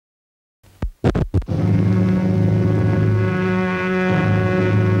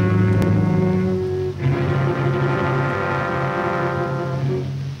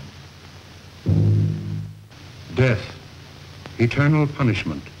eternal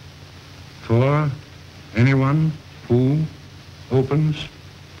punishment for anyone who opens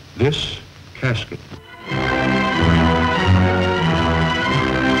this casket.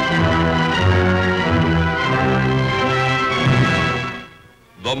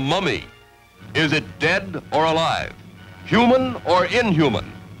 The mummy. Is it dead or alive? Human or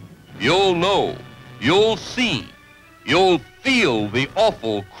inhuman? You'll know. You'll see. You'll feel the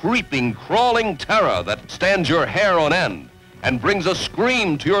awful, creeping, crawling terror that stands your hair on end and brings a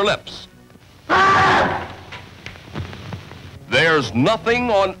scream to your lips. There's nothing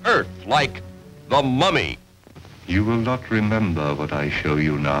on earth like the mummy. You will not remember what I show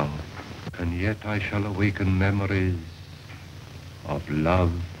you now, and yet I shall awaken memories of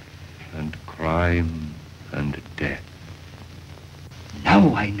love and crime and death.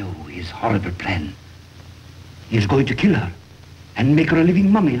 Now I know his horrible plan. He is going to kill her and make her a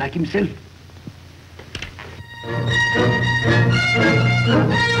living mummy like himself.